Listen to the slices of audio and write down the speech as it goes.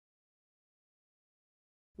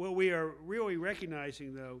What we are really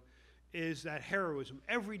recognizing, though, is that heroism,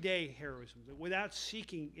 everyday heroism, that without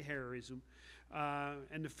seeking heroism,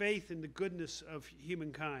 and the faith in the goodness of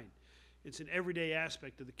humankind. It's an everyday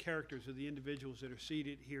aspect of the characters of the individuals that are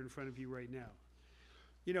seated here in front of you right now.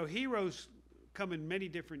 You know, heroes come in many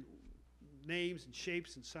different names and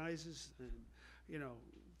shapes and sizes, and, you know,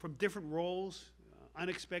 from different roles,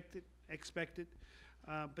 unexpected, expected,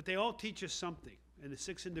 but they all teach us something. And the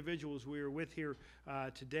 6 individuals we are with here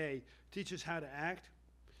today teach us how to act,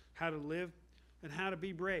 how to live, and how to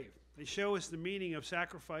be brave. They show us the meaning of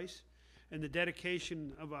sacrifice and the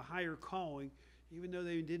dedication of a higher calling, even though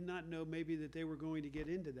they did not know maybe that they were going to get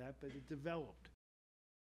into that, but it developed.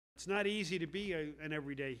 It's not easy to be an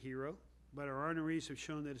everyday hero, but our honorees have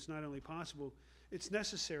shown that it's not only possible, it's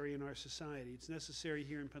necessary in our society. It's necessary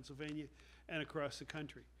here in Pennsylvania and across the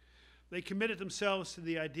country. They committed themselves to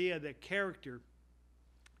the idea that character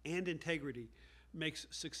and integrity makes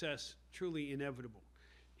success truly inevitable.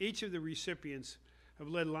 Each of the recipients have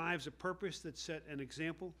led lives of purpose that set an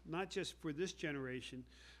example, not just for this generation,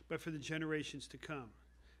 but for the generations to come.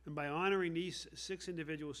 And by honoring these 6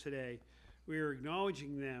 individuals today, we are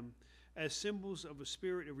acknowledging them as symbols of a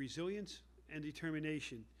spirit of resilience and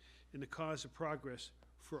determination in the cause of progress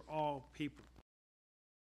for all people.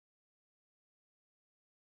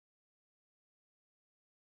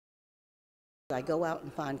 I go out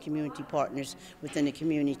and find community partners within the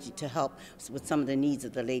community to help with some of the needs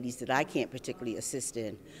of the ladies that I can't particularly assist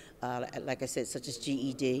in. Like I said, such as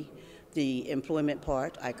GED, the employment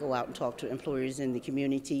part. I go out and talk to employers in the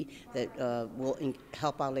community that will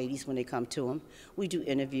help our ladies when they come to them. We do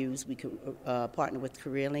interviews. We can partner with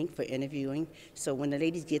CareerLink for interviewing. So when the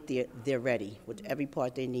ladies get there, they're ready with every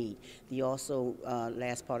part they need. The also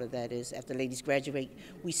last part of that is after ladies graduate,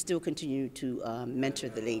 we still continue to mentor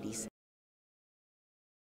the ladies.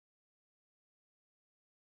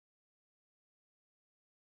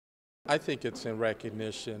 I think it's in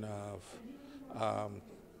recognition of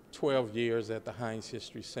 12 years at the Heinz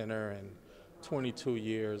History Center and 22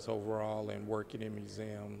 years overall in working in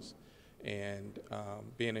museums and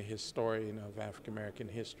being a historian of African American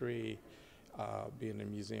history, being a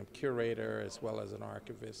museum curator as well as an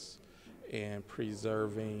archivist, and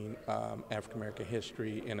preserving African American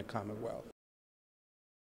history in the Commonwealth.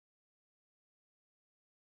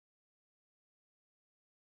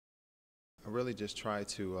 I really just try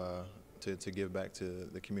to give back to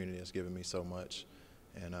the community that's given me so much.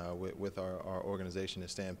 And with our organization at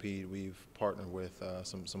Stampede, we've partnered with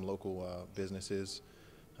some local businesses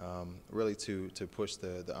really to push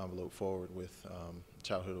the envelope forward with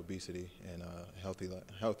childhood obesity and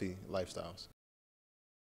healthy lifestyles.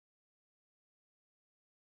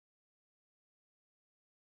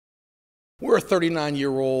 We're a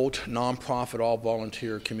 39-year-old nonprofit,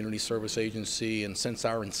 all-volunteer community service agency, and since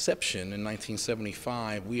our inception in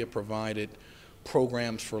 1975, we have provided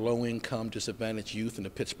programs for low-income, disadvantaged youth in the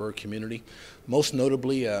Pittsburgh community. Most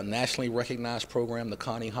notably, a nationally recognized program, the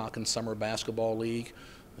Connie Hawkins Summer Basketball League,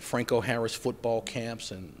 the Franco Harris football camps,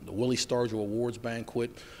 and the Willie Stargell Awards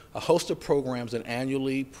Banquet, a host of programs that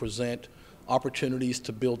annually present opportunities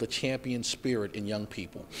to build a champion spirit in young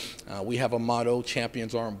people. We have a motto: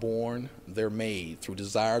 champions aren't born, they're made, through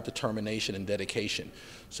desire, determination, and dedication.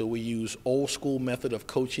 So we use old school method of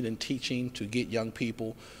coaching and teaching to get young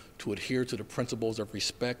people to adhere to the principles of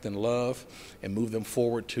respect and love and move them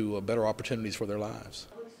forward to better opportunities for their lives.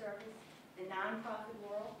 Public service, the nonprofit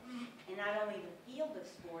world, and not only the field of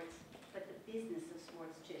sports, but the business of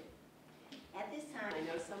sports too. At this time, I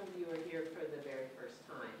know some of you are here for the very first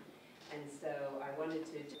time. And so I wanted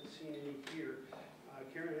to see any here.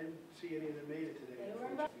 Karen, I didn't see any that made it today.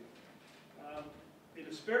 In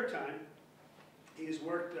his spare time, he has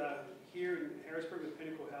worked here in Harrisburg with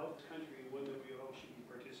Pinnacle Health Country, one that we all should be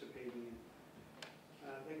participating in.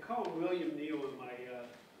 They call him William Neal in my,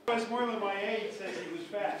 Westmoreland, my age, says he was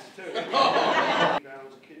fast too. That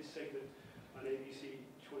was a kid's segment on ABC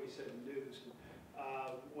 27 News.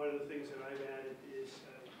 One of the things that I've added is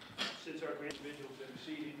since our grand individuals that are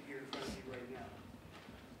seated here in front of you right now.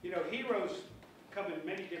 You know, heroes come in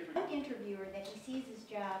many different... interviewer that he sees his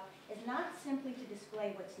job as not simply to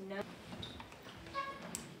display what's known.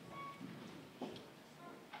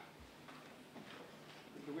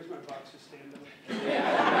 Where's my box to stand up?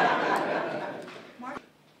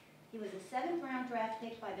 He was a 7th round draft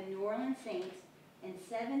pick by the New Orleans Saints, and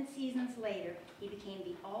 7 seasons later, he became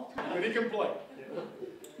the all-time... But he can play.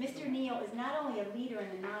 Mr. Neal is not only a leader in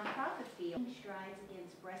the nonprofit field, she strides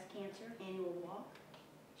against breast cancer annual walk.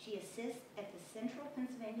 She assists at the Central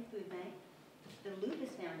Pennsylvania Food Bank, the Lupus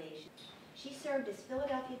Foundation. She served as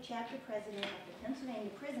Philadelphia chapter president of the Pennsylvania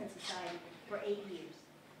Prison Society for 8 years.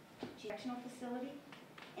 correctional facility,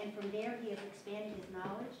 and from there he has expanded his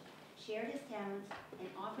knowledge, shared his talents, and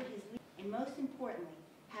offered his and most importantly,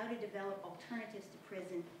 how to develop alternatives to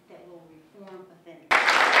prison that will reform offenders.